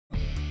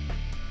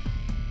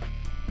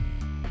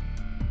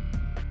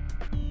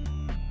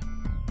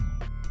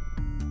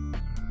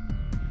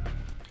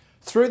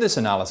Through this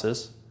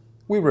analysis,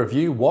 we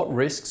review what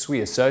risks we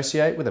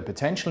associate with a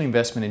potential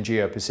investment in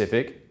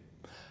Geopacific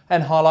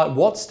and highlight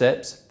what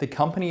steps the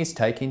company is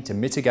taking to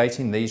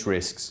mitigating these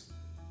risks.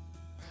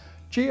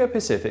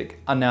 Geopacific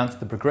announced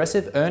the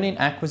progressive earn-in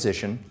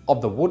acquisition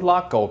of the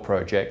Woodlark Gold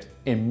Project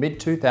in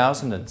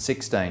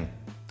mid-2016.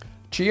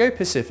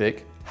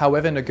 Geopacific,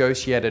 however,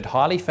 negotiated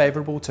highly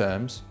favourable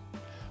terms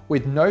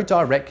with no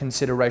direct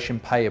consideration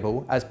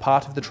payable as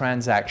part of the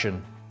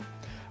transaction,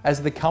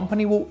 as the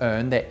company will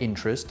earn their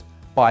interest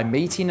by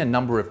meeting a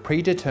number of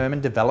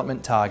predetermined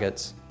development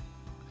targets.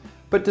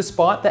 But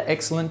despite the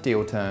excellent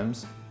deal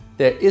terms,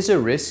 there is a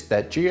risk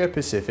that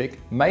Geopacific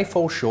may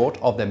fall short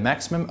of their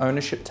maximum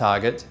ownership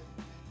target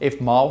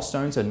if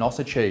milestones are not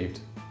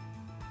achieved.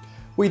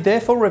 We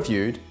therefore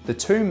reviewed the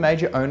two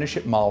major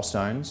ownership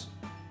milestones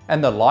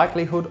and the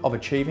likelihood of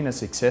achieving a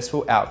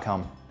successful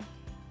outcome.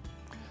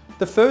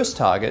 The first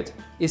target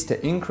is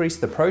to increase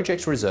the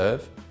project's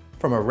reserve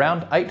from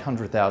around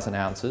 800,000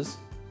 ounces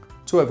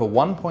to over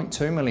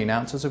 1.2 million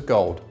ounces of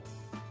gold.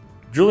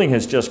 Drilling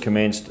has just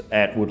commenced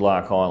at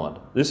Woodlark Island.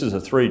 This is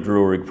a 3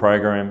 drill rig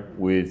program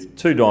with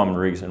 2 diamond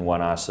rigs and 1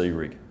 RC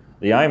rig.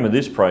 The aim of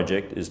this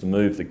project is to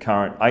move the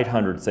current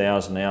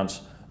 800,000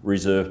 ounce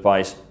reserve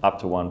base up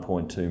to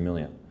 1.2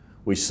 million.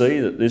 We see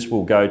that this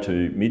will go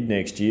to mid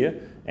next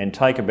year and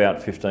take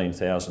about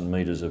 15,000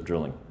 metres of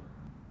drilling.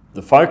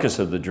 The focus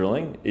of the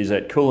drilling is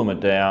at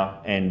Coolamadaw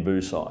and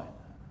Busai.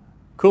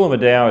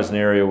 Coolamadaw is an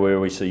area where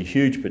we see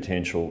huge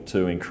potential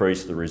to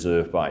increase the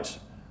reserve base,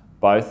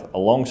 both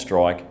along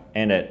strike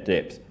and at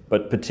depth,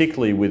 but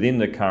particularly within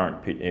the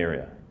current pit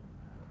area.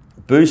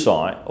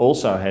 Busai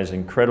also has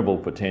incredible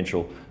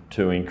potential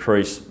to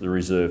increase the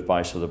reserve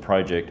base of the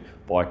project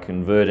by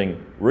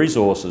converting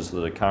resources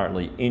that are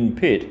currently in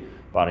pit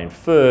but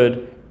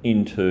inferred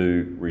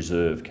into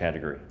reserve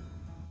category.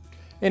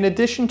 In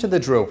addition to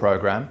the drill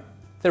program,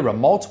 there are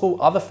multiple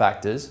other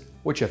factors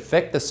which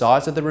affect the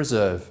size of the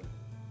reserve.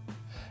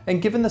 And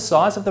given the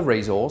size of the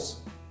resource,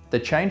 the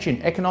change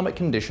in economic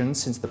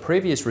conditions since the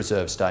previous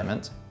reserve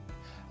statement,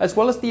 as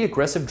well as the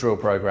aggressive drill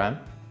program,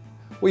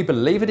 we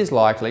believe it is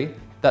likely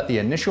that the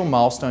initial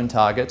milestone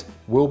target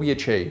will be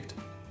achieved.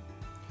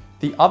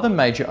 The other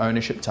major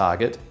ownership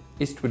target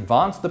is to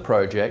advance the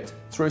project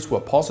through to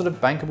a positive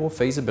bankable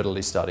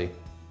feasibility study.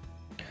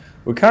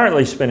 We're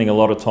currently spending a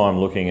lot of time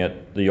looking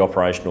at the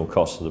operational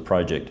costs of the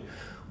project.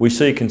 We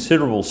see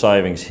considerable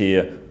savings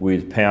here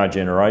with power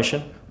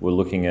generation. We're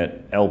looking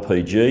at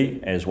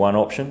LPG as one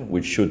option,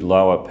 which should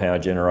lower power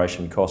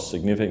generation costs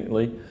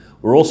significantly.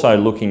 We're also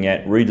looking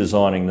at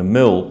redesigning the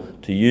mill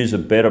to use a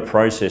better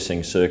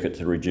processing circuit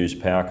to reduce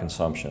power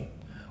consumption.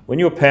 When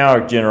your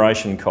power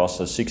generation costs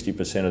are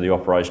 60% of the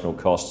operational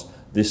costs,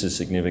 this is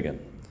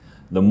significant.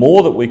 The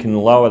more that we can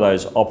lower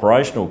those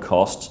operational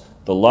costs,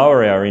 the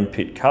lower our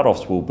in-pit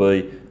cut-offs will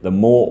be, the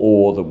more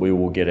ore that we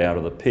will get out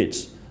of the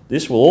pits.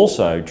 This will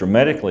also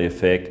dramatically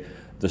affect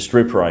the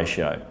strip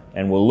ratio,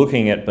 and we're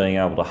looking at being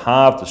able to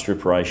halve the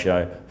strip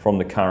ratio from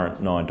the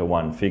current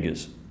 9:1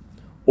 figures.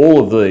 All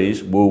of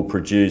these will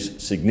produce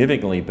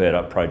significantly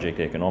better project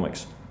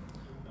economics.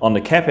 On the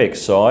CapEx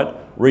side,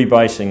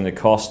 rebasing the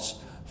costs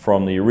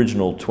from the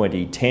original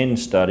 2010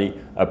 study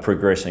are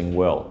progressing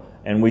well,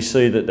 and we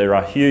see that there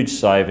are huge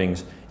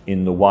savings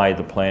in the way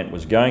the plant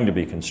was going to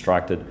be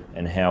constructed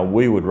and how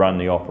we would run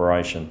the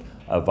operation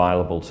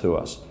available to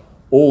us.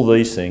 All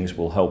these things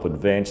will help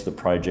advance the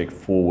project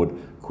forward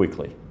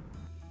quickly.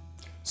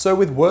 So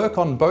with work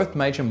on both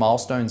major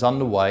milestones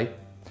underway,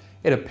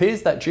 it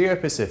appears that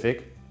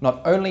Geopacific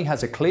not only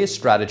has a clear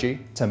strategy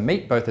to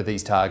meet both of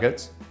these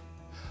targets,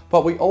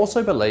 but we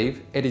also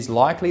believe it is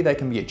likely they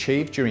can be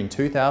achieved during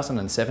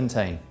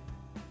 2017.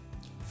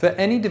 For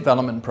any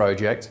development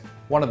project,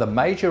 one of the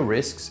major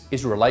risks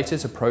is related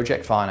to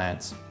project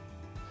finance.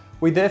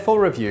 We therefore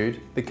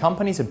reviewed the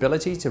company's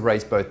ability to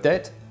raise both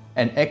debt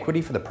and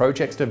equity for the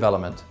project's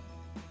development.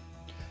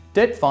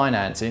 Debt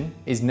financing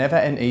is never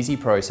an easy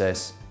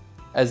process,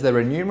 as there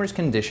are numerous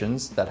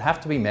conditions that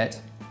have to be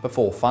met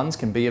before funds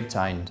can be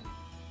obtained.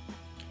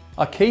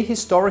 A key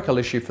historical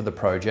issue for the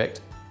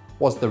project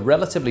was the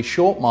relatively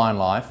short mine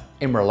life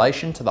in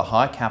relation to the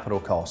high capital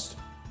cost.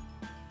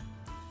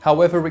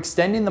 However,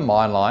 extending the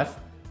mine life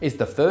is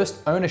the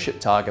first ownership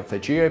target for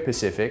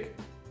Geopacific,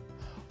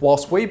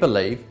 whilst we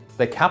believe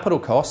the capital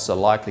costs are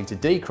likely to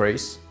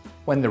decrease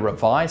when the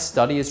revised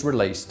study is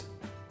released.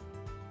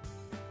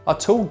 A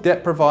tool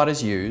debt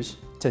providers use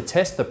to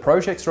test the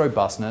project's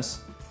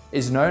robustness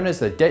is known as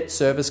the Debt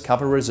Service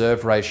Cover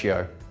Reserve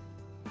Ratio.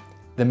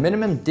 The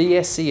minimum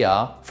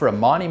DSCR for a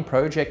mining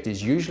project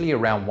is usually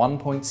around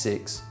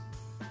 1.6.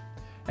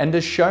 And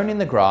as shown in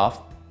the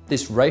graph,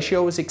 this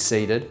ratio is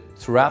exceeded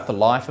throughout the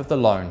life of the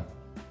loan.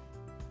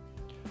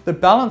 The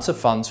balance of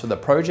funds for the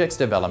project's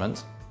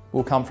development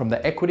will come from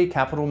the equity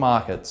capital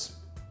markets.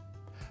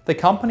 The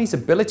company's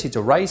ability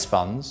to raise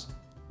funds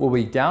will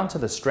be down to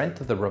the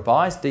strength of the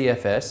revised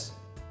DFS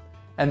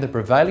and the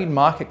prevailing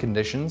market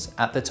conditions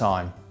at the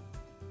time.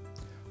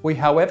 We,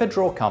 however,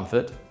 draw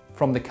comfort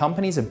from the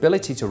company's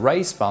ability to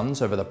raise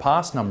funds over the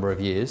past number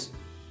of years,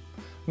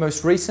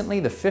 most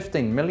recently the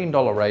 $15 million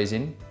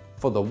raising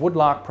for the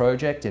Woodlark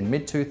project in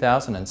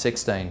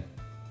mid-2016.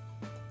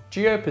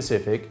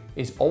 Geopacific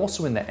is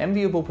also in the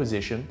enviable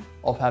position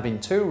of having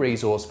two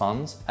resource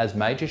funds as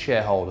major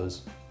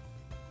shareholders.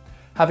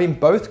 Having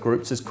both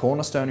groups as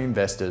cornerstone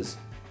investors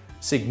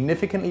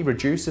significantly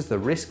reduces the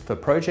risk for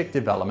project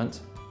development,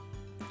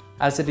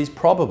 as it is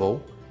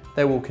probable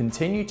they will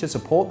continue to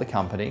support the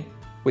company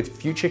with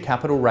future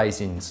capital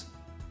raisings.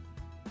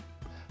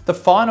 The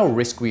final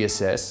risk we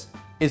assess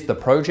is the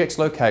project's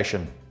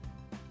location.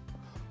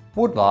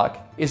 Woodlark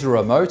is a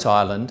remote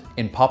island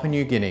in Papua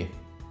New Guinea.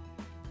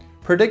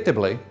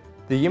 Predictably,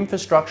 the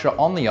infrastructure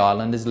on the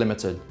island is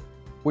limited,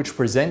 which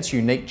presents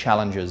unique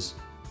challenges.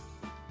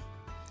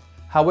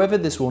 However,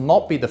 this will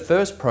not be the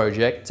first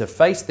project to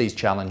face these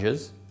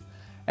challenges,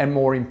 and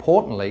more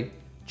importantly,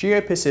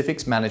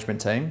 Geopacific's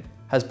management team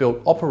has built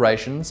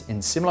operations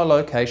in similar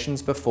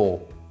locations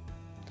before.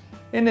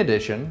 In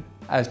addition,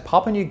 as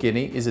Papua New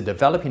Guinea is a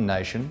developing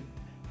nation,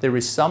 there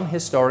is some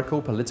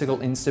historical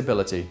political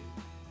instability.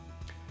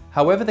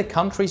 However, the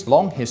country's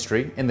long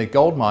history in the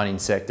gold mining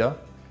sector,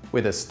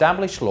 with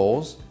established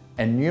laws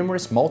and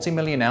numerous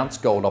multi-million-ounce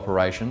gold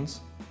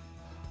operations,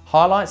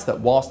 highlights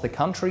that whilst the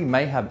country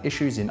may have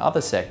issues in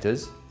other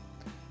sectors,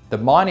 the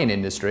mining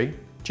industry,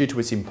 due to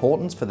its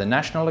importance for the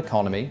national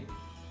economy,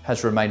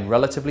 has remained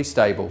relatively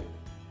stable.